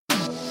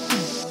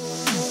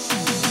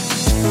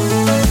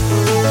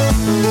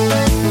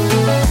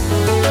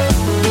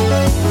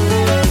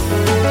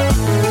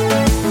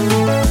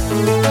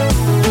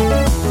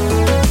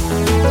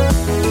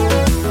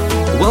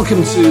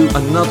Welcome to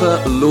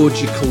another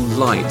Logical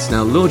Light.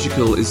 Now,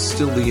 Logical is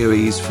still the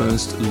UAE's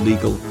first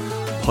legal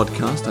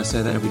podcast. I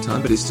say that every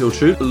time, but it's still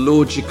true.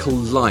 Logical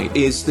Light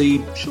is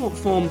the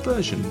short-form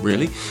version,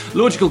 really.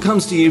 Logical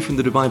comes to you from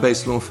the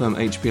Dubai-based law firm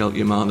HBL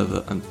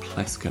Yamanova and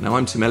Pleska. Now,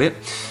 I'm Tim Elliott.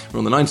 We're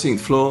on the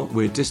 19th floor.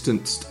 We're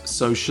distanced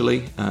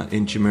socially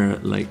in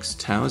Jumeirah Lakes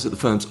Towers at the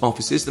firm's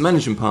offices. The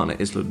managing partner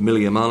is Ludmila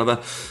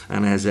Yamanova,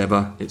 and as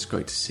ever, it's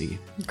great to see you.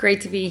 Great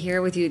to be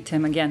here with you,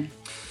 Tim, again.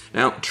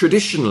 Now,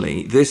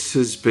 traditionally, this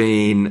has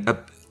been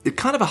a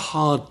kind of a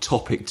hard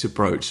topic to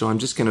broach, so I'm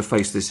just going to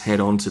face this head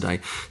on today.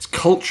 It's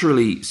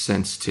culturally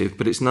sensitive,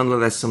 but it's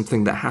nonetheless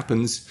something that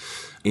happens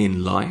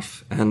in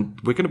life, and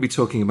we're going to be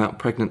talking about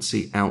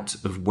pregnancy out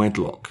of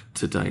wedlock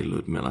today,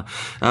 Ludmila.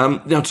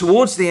 Now,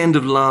 towards the end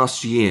of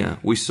last year,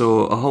 we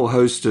saw a whole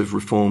host of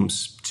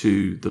reforms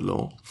to the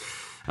law.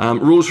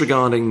 Rules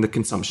regarding the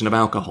consumption of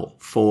alcohol,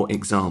 for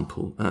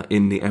example,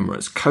 in the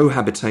Emirates.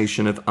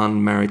 Cohabitation of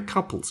unmarried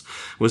couples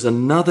was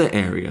another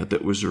area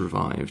that was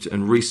revived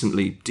and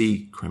recently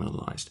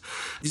decriminalised.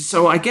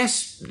 So I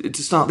guess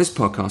to start this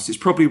podcast, it's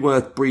probably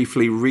worth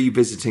briefly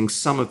revisiting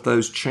some of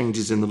those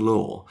changes in the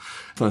law,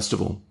 first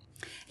of all.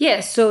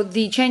 Yes, so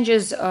the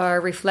changes are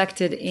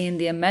reflected in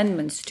the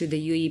amendments to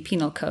the UAE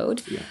Penal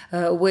Code,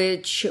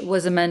 which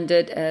was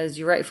amended, as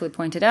you rightfully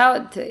pointed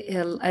out,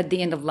 at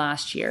the end of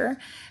last year,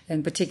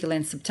 in particular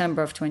in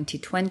September of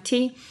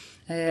 2020.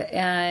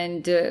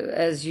 And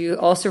as you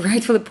also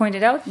rightfully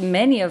pointed out,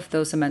 many of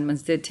those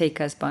amendments did take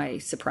us by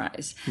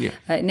surprise.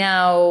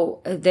 Now,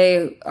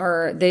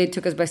 they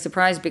took us by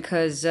surprise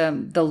because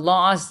the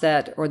laws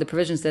or the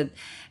provisions that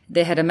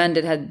they had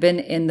amended had been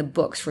in the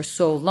books for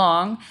so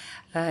long,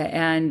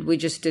 and we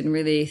just didn't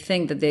really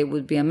think that they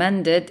would be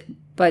amended.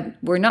 But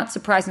we're not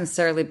surprised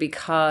necessarily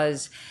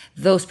because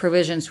those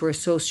provisions were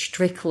so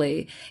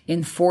strictly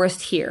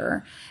enforced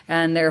here.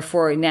 And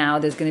therefore, now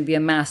there's going to be a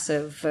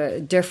massive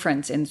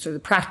difference in sort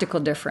of practical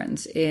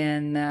difference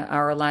in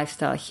our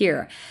lifestyle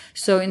here.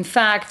 So, in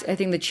fact, I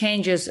think the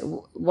changes,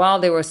 while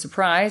they were a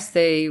surprise,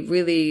 they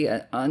really,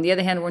 on the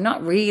other hand, were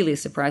not really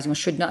surprising or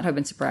should not have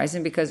been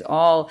surprising because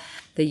all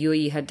the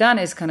UAE had done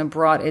is kind of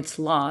brought its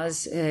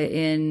laws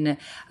in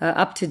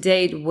up to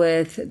date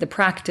with the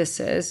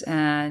practices,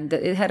 and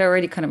it had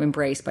already kind of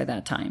embraced by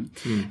that time.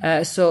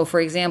 So, for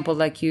example,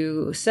 like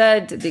you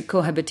said, the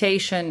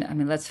cohabitation, I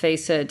mean, let's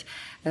face it,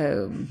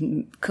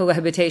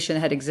 cohabitation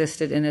had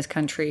existed in this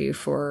country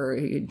for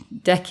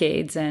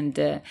decades, and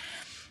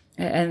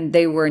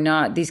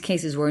these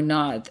cases were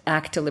not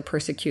actively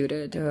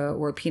persecuted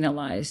or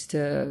penalized.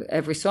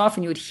 Every so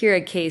often you would hear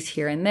a case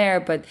here and there,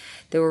 but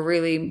they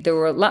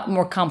were a lot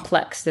more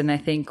complex than I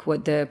think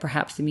what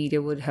perhaps the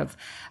media would have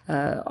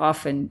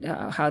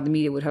how the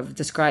media would have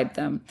described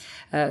them.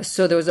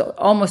 So there was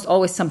almost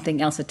always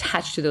something else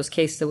attached to those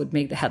cases that would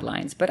make the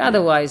headlines. But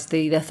otherwise,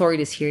 the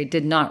authorities here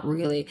did not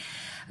really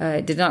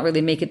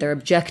make it their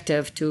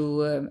objective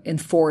to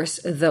enforce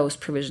those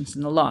provisions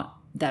in the law.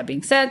 That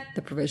being said,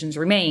 the provisions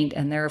remained,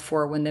 and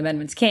therefore, when the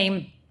amendments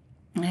came,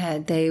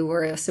 they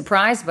were a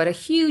surprise, but a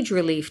huge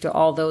relief to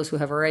all those who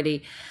have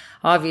already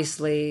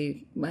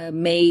obviously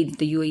made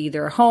the UAE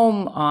their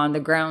home on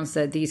the grounds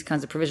that these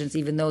kinds of provisions,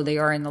 even though they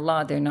are in the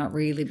law, they're not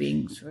really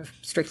being sort of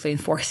strictly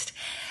enforced.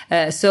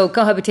 So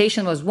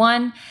cohabitation was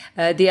one.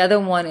 The other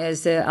one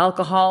is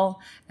alcohol.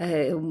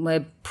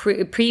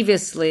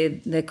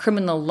 Previously, the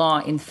criminal law,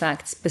 in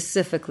fact,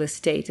 specifically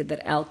stated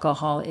that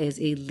alcohol is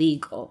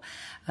illegal.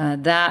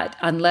 That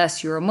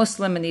unless you're a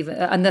Muslim, and even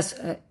unless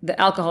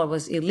the alcohol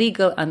was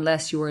illegal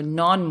unless you were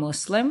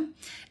non-Muslim,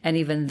 and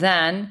even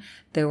then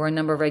there were a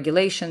number of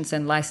regulations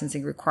and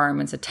licensing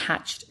requirements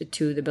attached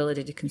to the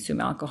ability to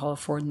consume alcohol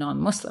for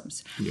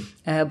non-Muslims.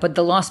 But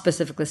the law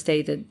specifically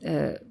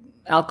stated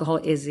alcohol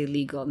is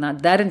illegal. Now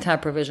that entire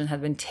provision has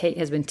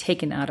been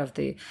taken out of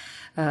the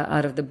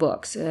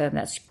books.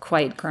 That's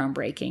quite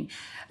groundbreaking.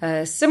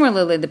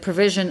 Similarly, the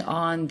provision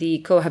on the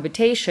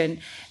cohabitation,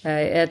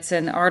 it's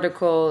in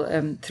Article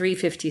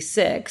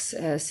 356,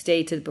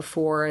 stated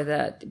before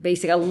that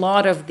basically a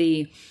lot of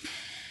the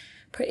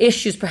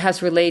issues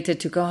perhaps related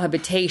to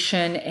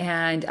cohabitation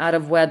and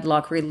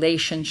out-of-wedlock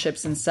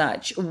relationships and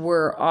such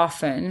were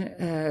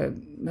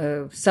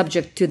often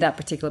subject to that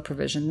particular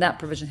provision. That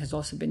provision has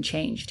also been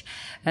changed.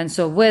 And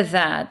so with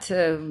that,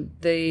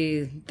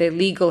 the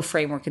legal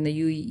framework in the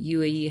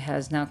UAE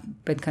has now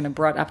been kind of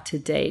brought up to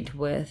date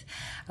with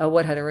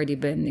what had already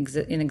been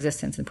in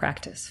existence in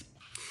practice.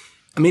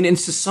 I mean, in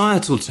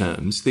societal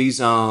terms,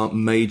 these are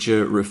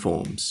major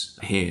reforms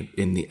here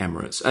in the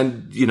Emirates.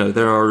 And, you know,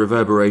 there are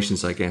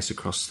reverberations, I guess,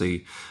 across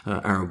the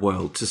Arab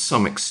world to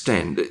some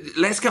extent.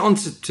 Let's get on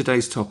to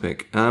today's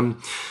topic. Now,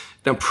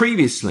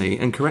 previously,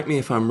 and correct me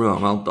if I'm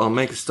wrong, I'll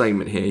make a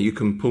statement here. You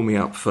can pull me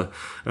up for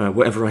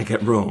whatever I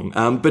get wrong.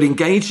 But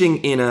engaging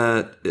in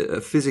a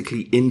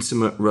physically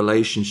intimate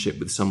relationship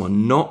with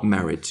someone not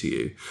married to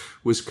you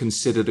was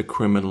considered a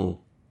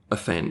criminal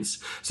offence.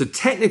 So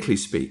technically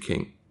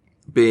speaking,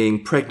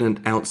 being pregnant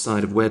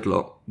outside of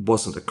wedlock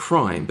wasn't a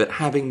crime, but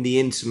having the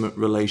intimate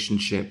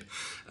relationship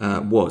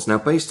was. Now,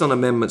 based on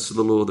amendments to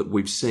the law that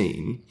we've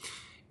seen,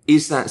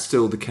 Is that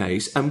still the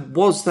case? And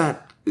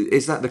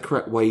is that the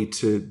correct way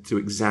to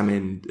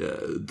examine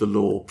the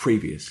law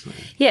previously?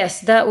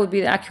 Yes, that would be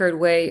the accurate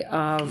way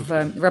of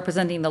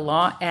representing the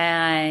law.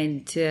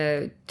 And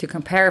to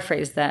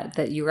paraphrase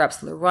that you're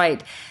absolutely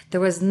right.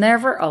 There was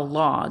never a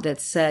law that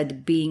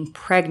said being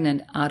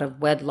pregnant out of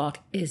wedlock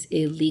is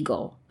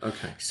illegal.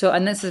 Okay. So,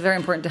 and this is very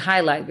important to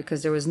highlight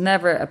because there was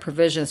never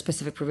a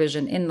specific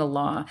provision in the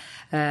law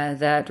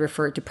that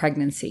referred to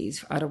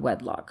pregnancies out of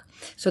wedlock.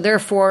 So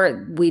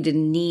therefore, we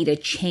didn't need a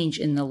change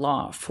in the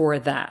law for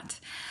that.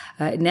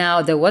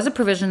 Now, there was a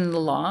provision in the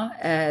law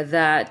and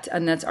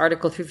that's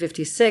Article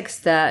 356,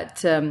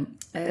 that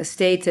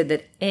stated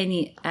that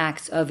any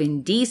acts of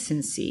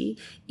indecency,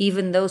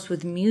 even those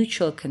with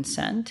mutual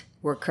consent,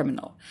 were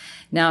criminal.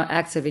 Now,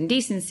 acts of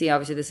indecency,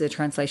 obviously this is a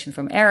translation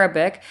from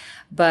Arabic,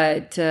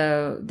 but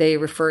they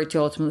refer to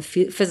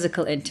ultimately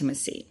physical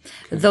intimacy.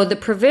 Okay. Though the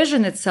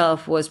provision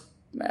itself was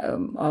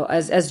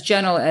as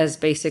general as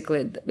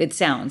basically it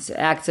sounds,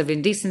 acts of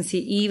indecency,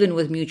 even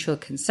with mutual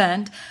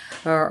consent,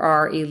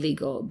 are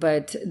illegal.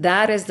 But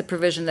that is the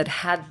provision that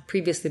had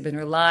previously been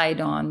relied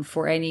on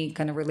for any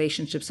kind of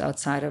relationships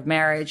outside of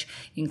marriage,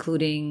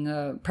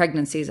 including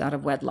pregnancies out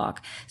of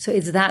wedlock. So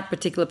it's that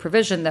particular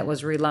provision that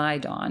was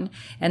relied on.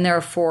 And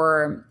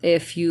therefore,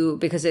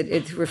 because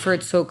it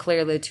referred so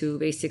clearly to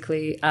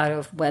basically out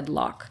of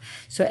wedlock.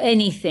 So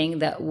anything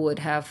that would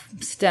have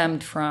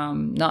stemmed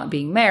from not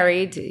being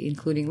married,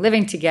 including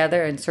living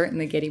together and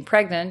certainly getting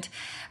pregnant,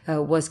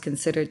 was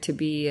considered to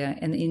be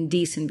an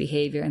indecent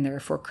behavior and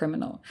therefore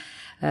criminal.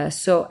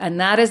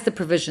 And that is the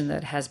provision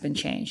that has been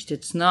changed.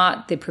 It's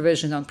not the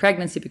provision on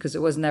pregnancy because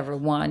it was never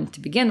one to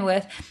begin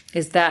with,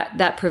 is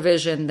that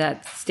provision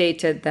that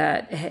stated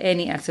that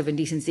any acts of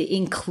indecency,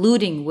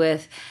 including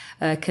with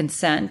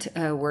consent,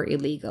 were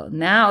illegal.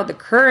 Now, the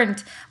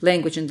current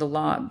language in the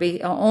law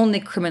only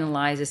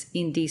criminalizes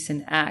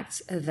indecent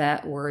acts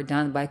that were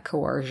done by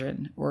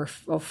coercion or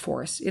of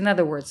force. In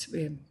other words,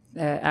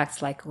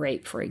 acts like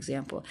rape, for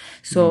example.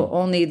 So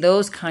only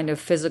those kind of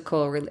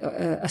physical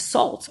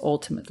assaults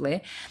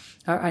ultimately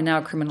are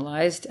now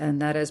criminalized,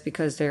 and that is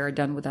because they are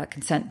done without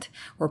consent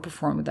or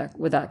performed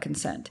without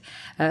consent.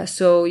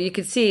 So you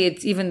can see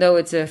it's, even though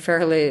it's a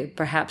fairly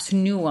perhaps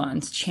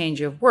nuanced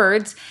change of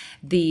words,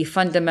 the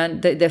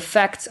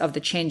effects of the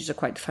changes are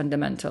quite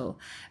fundamental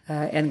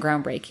and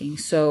groundbreaking.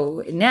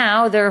 So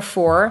now,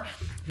 therefore,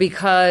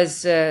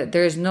 because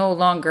there's no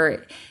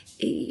longer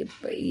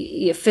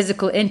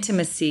physical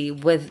intimacy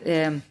with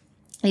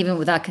even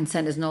without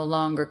consent is no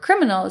longer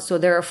criminal. So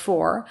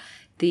therefore,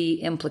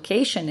 the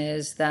implication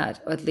is that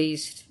at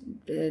least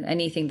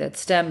anything that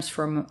stems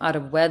from out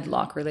of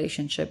wedlock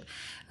relationship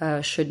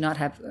should not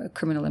have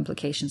criminal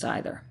implications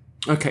either.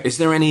 Okay. Is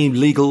there any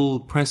legal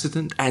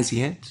precedent as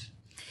yet?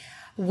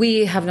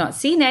 We have not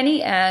seen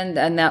any, and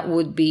that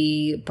would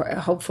be,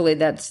 hopefully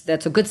that's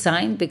a good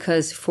sign,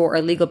 because for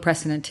a legal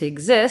precedent to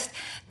exist,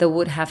 there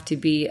would have to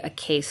be a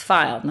case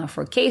filed. Now,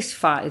 for a case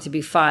to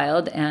be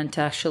filed and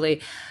to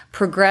actually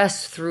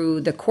progress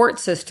through the court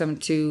system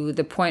to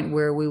the point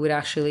where we would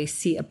actually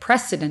see a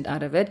precedent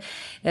out of it,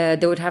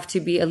 there would have to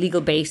be a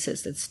legal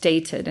basis that's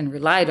stated and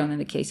relied on in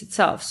the case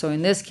itself. So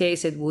in this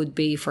case, it would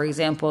be, for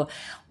example,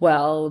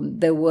 well,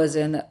 there was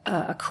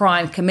a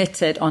crime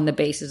committed on the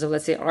basis of,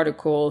 let's say,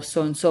 article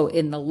so-and-so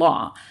in the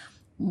law.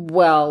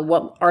 Well,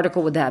 what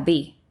article would that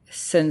be?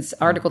 Since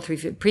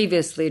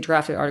previously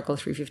drafted Article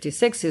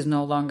 356 is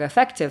no longer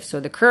effective. So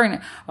the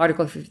current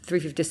Article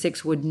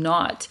 356 would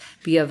not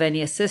be of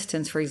any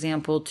assistance, for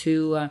example,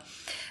 to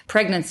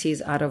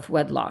pregnancies out of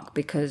wedlock,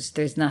 because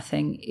there's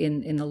nothing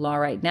in the law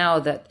right now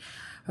that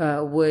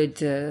would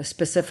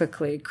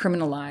specifically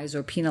criminalize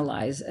or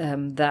penalize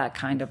that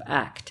kind of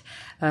act.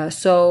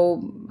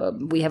 So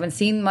we haven't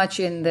seen much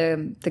in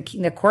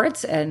the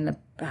courts, and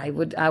I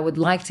would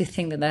like to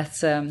think that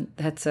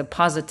that's a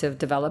positive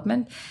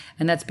development,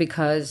 and that's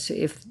because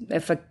if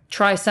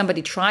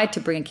somebody tried to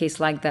bring a case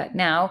like that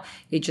now,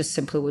 it just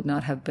simply would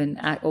not have been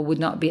or would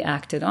not be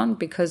acted on,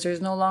 because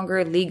there's no longer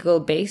a legal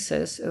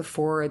basis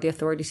for the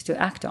authorities to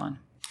act on.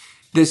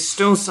 There's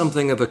still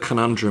something of a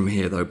conundrum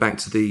here, though. Back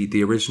to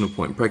the original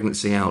point: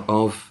 pregnancy out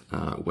of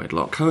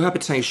wedlock.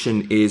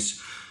 Cohabitation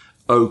is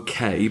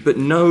okay, but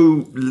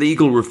no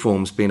legal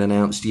reforms been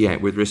announced yet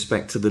with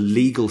respect to the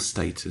legal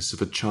status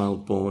of a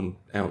child born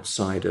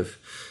outside of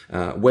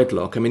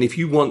wedlock. I mean, if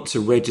you want to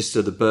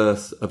register the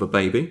birth of a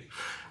baby,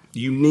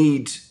 you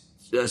need,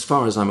 as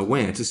far as I'm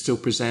aware, to still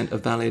present a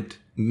valid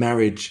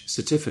marriage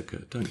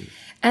certificate, don't you?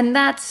 And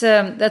that's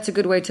a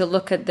good way to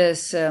look at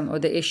this, or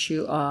the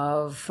issue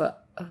of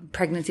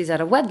pregnancies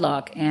out of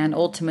wedlock and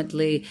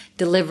ultimately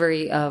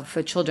delivery of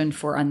children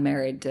for by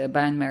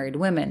unmarried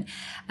women.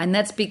 And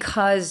that's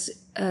because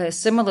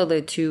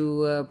similarly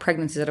to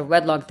pregnancies out of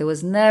wedlock, there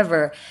was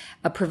never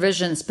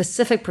a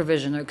specific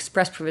provision or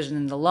express provision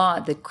in the law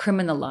that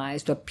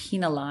criminalized or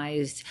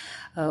penalized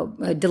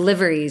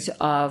deliveries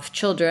of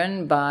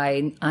children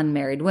by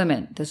unmarried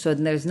women. So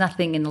there's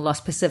nothing in the law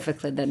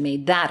specifically that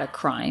made that a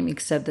crime,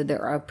 except that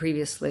there are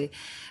previously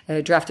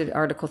drafted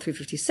Article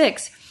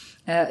 356.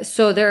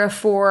 So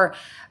therefore,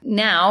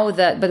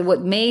 but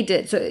what made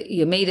it, so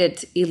you made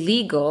it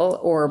illegal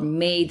or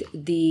made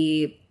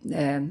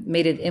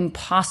it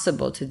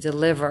impossible to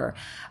deliver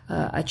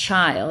a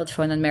child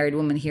for an unmarried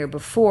woman here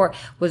before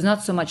was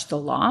not so much the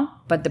law,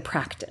 but the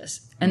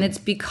practice. And it's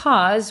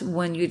because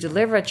when you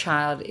deliver a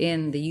child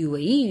in the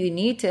UAE, you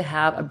need to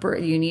have a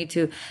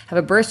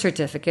birth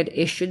certificate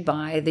issued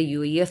by the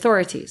UAE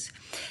authorities.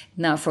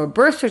 Now, for a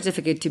birth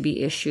certificate to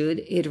be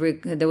issued,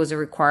 there was a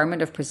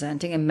requirement of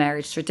presenting a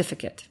marriage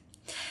certificate.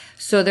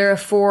 So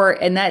therefore,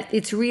 and that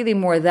it's really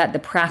more that the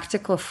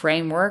practical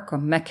framework or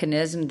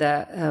mechanism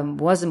that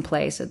was in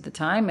place at the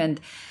time,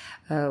 and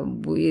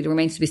it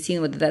remains to be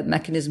seen whether that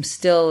mechanism is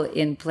still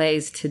in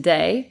place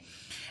today.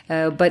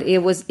 But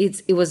it was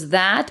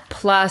that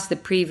plus the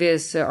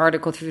previous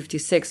Article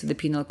 356 of the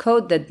Penal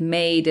Code that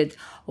made it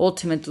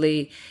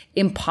ultimately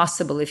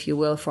impossible, if you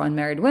will, for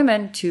unmarried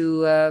women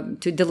to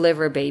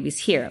deliver babies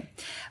here.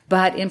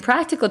 But in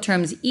practical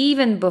terms,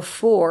 even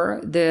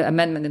before the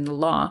amendment in the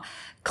law,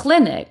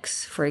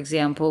 clinics, for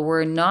example,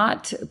 were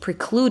not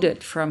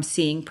precluded from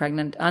seeing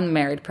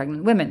unmarried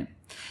pregnant women.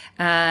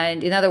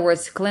 And in other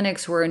words,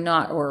 clinics were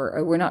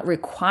not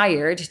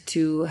required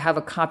to have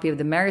a copy of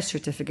the marriage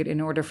certificate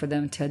in order for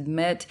them to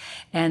admit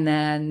and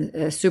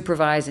then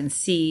supervise and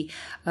see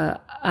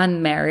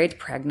unmarried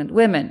pregnant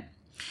women.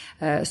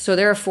 So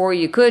therefore,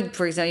 you could,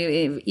 for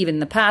example, even in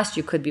the past,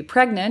 you could be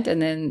pregnant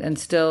and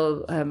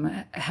still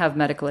have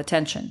medical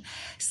attention.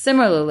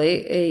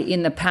 Similarly,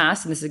 in the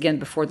past, and this is again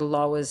before the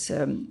law was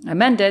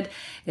amended,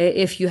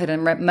 if you had a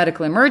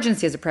medical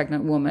emergency as a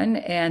pregnant woman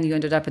and you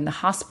ended up in the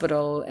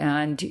hospital,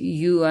 and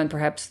you and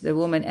perhaps the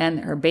woman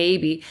and her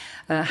baby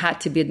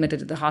had to be admitted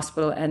to the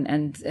hospital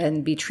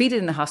and be treated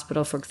in the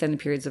hospital for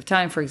extended periods of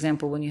time, for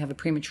example, when you have a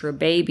premature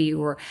baby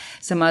or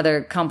some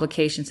other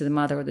complications to the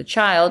mother or the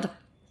child.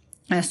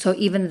 So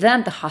even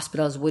then, the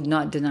hospitals would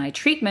not deny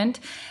treatment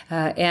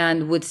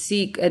and would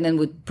seek and then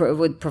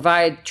would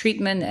provide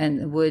treatment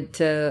and would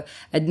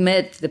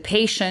admit the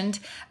patient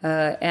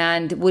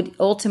and would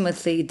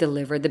ultimately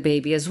deliver the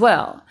baby as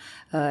well.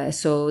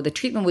 So the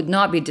treatment would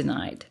not be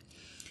denied.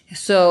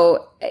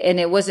 So,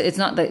 and it's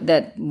not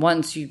that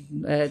once you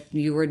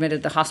were admitted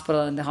to the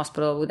hospital and the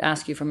hospital would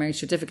ask you for a marriage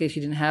certificate. If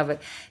you didn't have a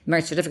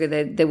marriage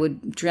certificate, they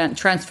would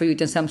transfer you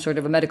to some sort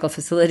of a medical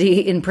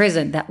facility in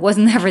prison. That was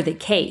never the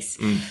case.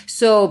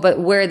 So, but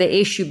where the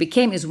issue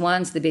became is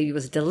once the baby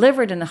was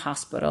delivered in the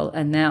hospital,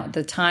 and now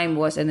the time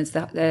was, and it's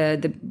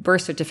the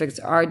birth certificates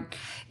are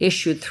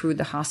issued through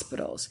the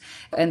hospitals.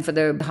 And for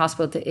the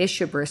hospital to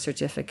issue a birth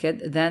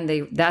certificate,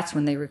 then that's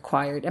when they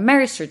required a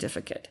marriage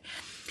certificate.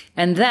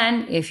 And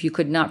then if you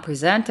could not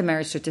present a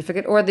marriage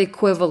certificate or the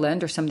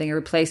equivalent or something, a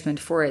replacement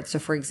for it. So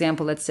for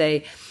example, let's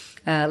say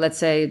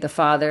the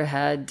father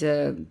had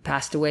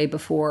passed away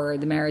before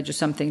the marriage or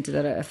something to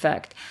that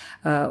effect.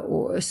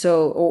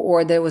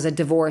 Or there was a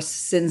divorce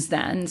since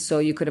then. So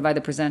you could have either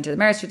presented a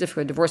marriage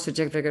certificate, a divorce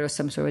certificate, or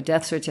some sort of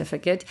death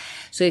certificate.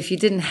 So if you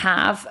didn't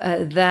have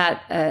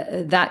that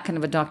kind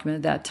of a document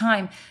at that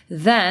time,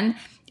 then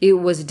it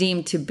was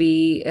deemed to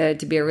be a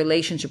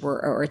relationship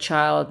or a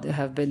child that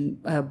have been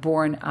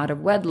born out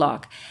of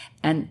wedlock,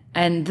 and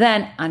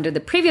then under the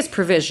previous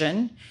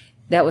provision,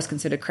 that was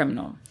considered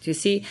criminal. Do you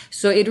see?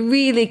 So it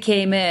really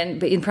came in,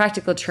 but in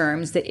practical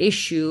terms, the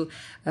issue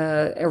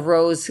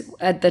arose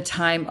at the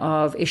time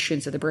of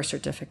issuance of the birth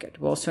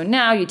certificate. Well, so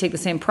now you take the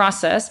same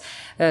process.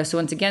 So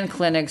once again,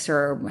 clinics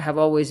have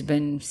always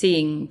been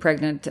seeing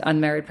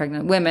unmarried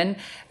pregnant women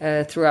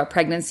throughout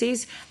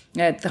pregnancies.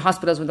 The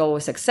hospitals would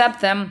always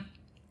accept them.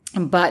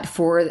 But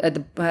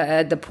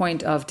at the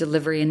point of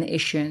delivery and the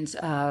issuance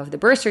of the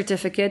birth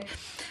certificate,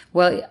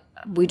 well,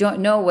 we don't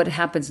know what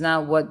happens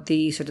now, what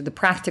the sort of the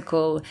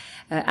practical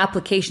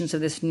applications of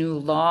this new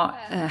law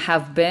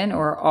have been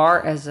or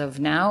are as of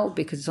now,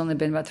 because it's only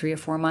been about 3 or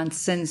 4 months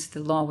since the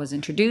law was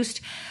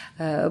introduced.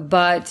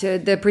 But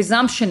the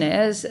presumption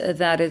is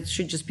that it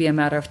should just be a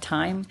matter of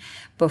time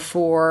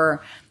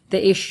before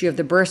the issue of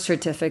the birth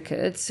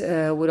certificates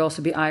would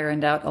also be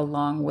ironed out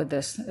along with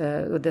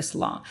this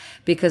law.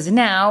 Because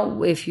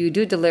now, if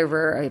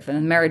a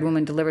married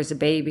woman delivers a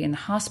baby in the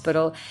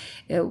hospital,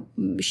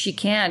 she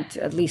can't,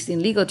 at least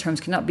in legal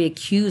terms, cannot be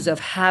accused of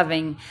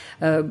having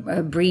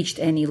breached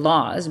any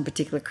laws, in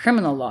particular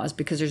criminal laws,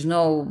 because there's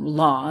no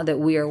law that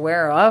we are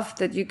aware of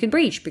that you can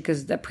breach,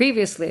 because the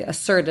previously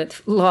asserted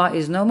law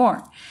is no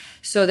more.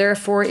 So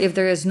therefore, if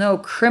there is no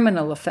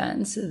criminal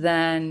offense,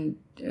 then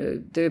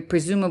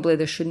presumably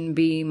there shouldn't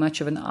be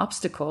much of an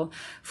obstacle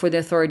for the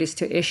authorities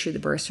to issue the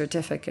birth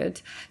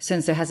certificate,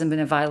 since there hasn't been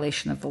a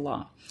violation of the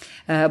law.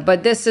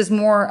 But this is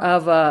more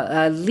of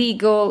a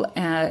legal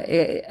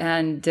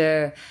and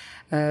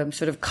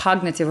sort of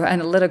cognitive or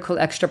analytical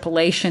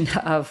extrapolation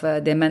of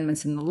the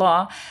amendments in the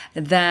law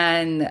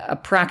than a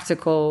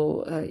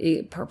practical,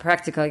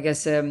 I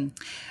guess,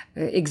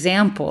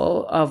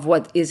 example of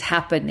what is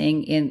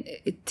happening in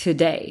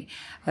today.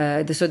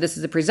 So this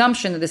is a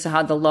presumption that this is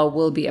how the law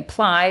will be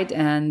applied,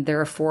 and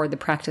therefore the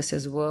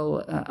practices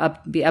will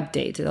be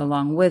updated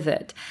along with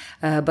it.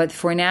 But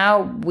for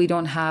now, we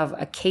don't have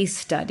a case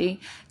study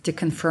to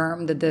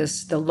confirm that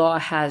the law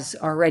has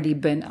already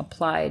been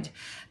applied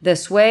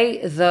this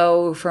way,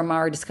 though from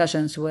our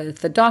discussions with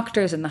the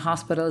doctors and the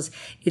hospitals,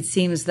 it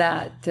seems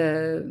that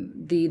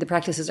the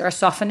practices are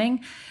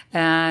softening,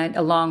 and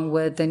along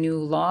with the new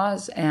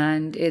laws,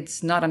 and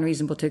it's not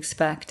unreasonable to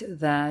expect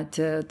that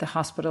the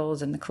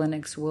hospitals and the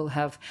clinics will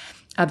have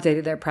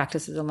updated their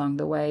practices along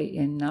the way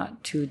in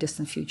not too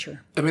distant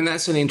future. I mean,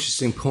 that's an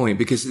interesting point,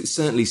 because it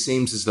certainly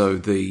seems as though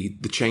the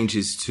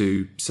changes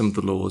to some of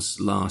the laws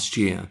last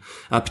year,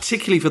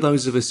 particularly for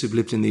those of us who've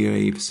lived in the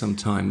UAE for some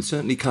time,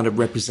 certainly kind of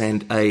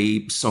represent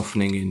a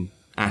softening in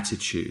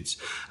attitudes.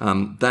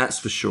 That's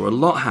for sure. A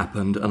lot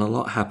happened, and a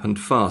lot happened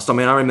fast. I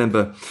mean, I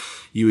remember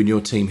you and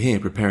your team here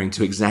preparing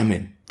to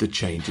examine the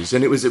changes,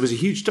 and it was a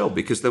huge job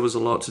because there was a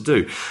lot to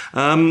do.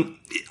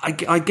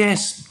 I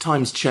guess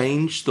times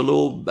change. The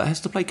law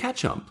has to play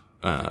catch up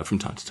from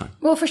time to time.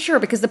 Well, for sure,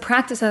 because the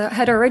practice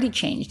had already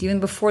changed. Even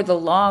before the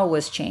law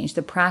was changed,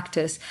 the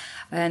practice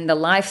and the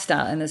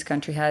lifestyle in this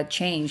country had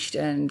changed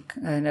and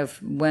kind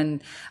of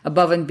went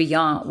above and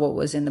beyond what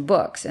was in the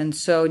books. And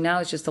so now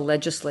it's just the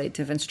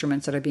legislative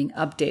instruments that are being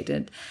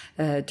updated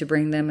to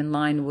bring them in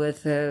line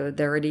with the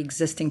already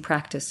existing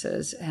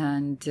practices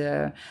and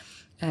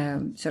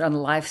sort of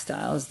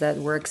lifestyles that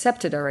were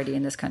accepted already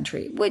in this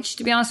country, which,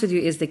 to be honest with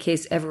you, is the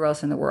case everywhere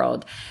else in the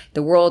world.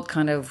 The world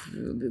kind of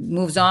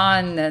moves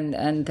on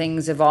and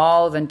things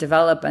evolve and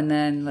develop, and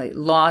then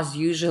laws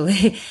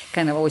usually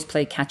kind of always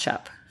play catch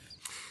up.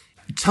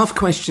 Tough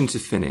question to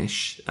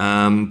finish,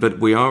 but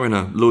we are in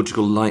a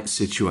logical light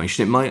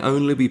situation. It might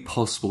only be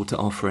possible to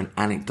offer an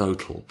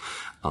anecdotal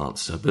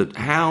answer, but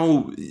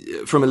how,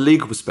 from a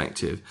legal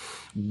perspective,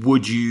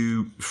 would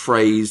you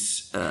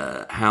phrase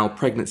how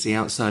pregnancy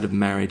outside of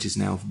marriage is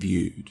now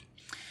viewed?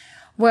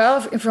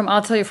 Well,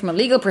 I'll tell you from a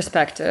legal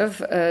perspective,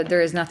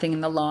 there is nothing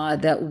in the law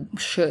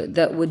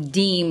that would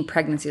deem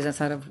pregnancies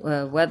outside of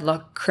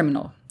wedlock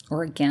criminal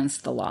or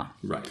against the law.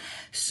 Right.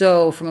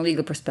 So from a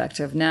legal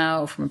perspective,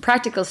 now from a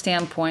practical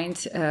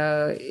standpoint,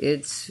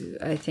 it's,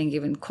 I think,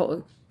 even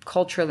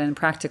culturally and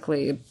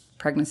practically,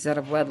 pregnancies out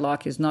of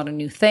wedlock is not a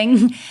new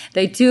thing.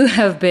 They too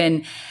have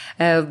been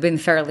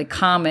fairly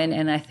common,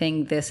 and I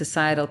think the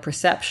societal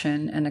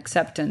perception and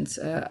acceptance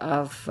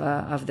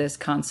of this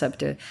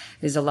concept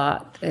is a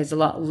lot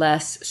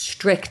less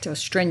strict or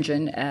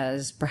stringent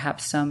as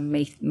perhaps some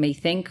may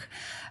think.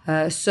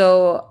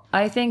 So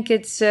I think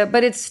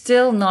but it's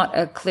still not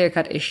a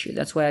clear-cut issue.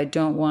 That's why I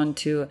don't want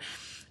to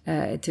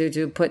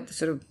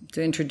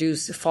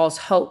introduce false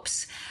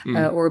hopes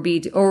or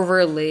be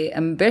overly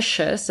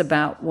ambitious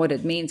about what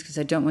it means, because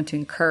I don't want to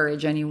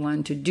encourage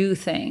anyone to do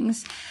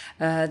things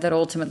that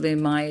ultimately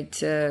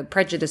might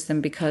prejudice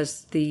them,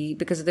 because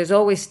there's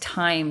always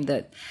time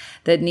that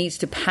needs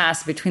to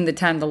pass between the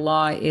time the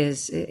law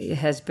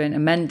has been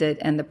amended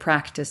and the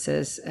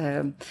practices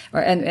and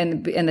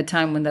the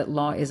time when that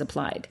law is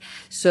applied.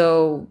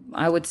 So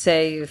I would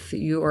say, if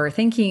you are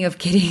thinking of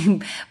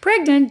getting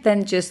pregnant,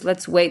 then just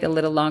let's wait a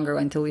little longer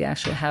until we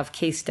actually have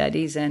case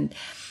studies and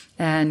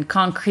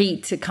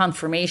concrete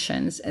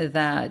confirmations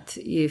that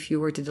if you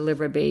were to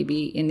deliver a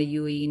baby in the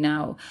UAE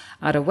now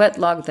out of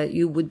wedlock, that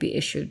you would be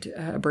issued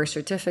a birth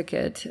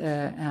certificate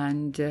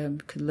and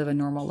could live a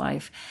normal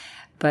life.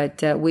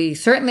 But we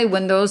certainly,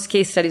 when those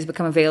case studies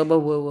become available,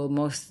 we will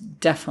most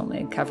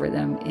definitely cover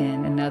them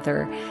in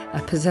another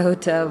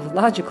episode of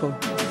Logical.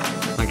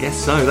 I guess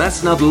so.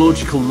 That's another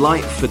Logical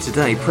Light for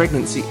today.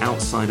 Pregnancy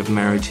outside of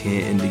marriage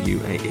here in the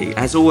UAE.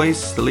 As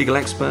always, the legal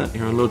expert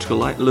here on Logical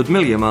Light,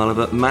 Ludmila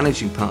Yamalova,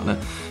 managing partner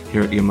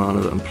here at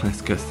Yamalova and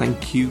Plethka.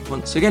 Thank you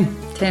once again.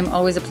 Tim,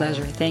 always a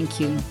pleasure. Thank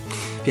you.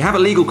 If you have a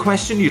legal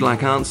question you'd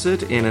like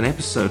answered in an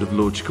episode of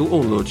Logical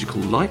or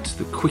Logical Light,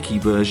 the quickie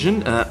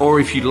version, or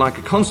if you'd like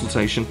a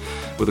consultation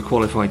with a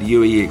qualified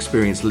UAE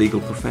experienced legal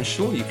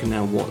professional, you can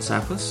now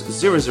WhatsApp us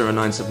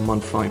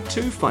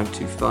 0097152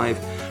 525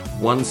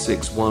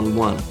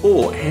 1611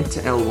 or head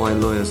to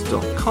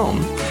lylawyers.com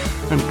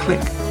and click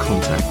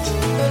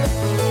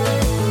Contact.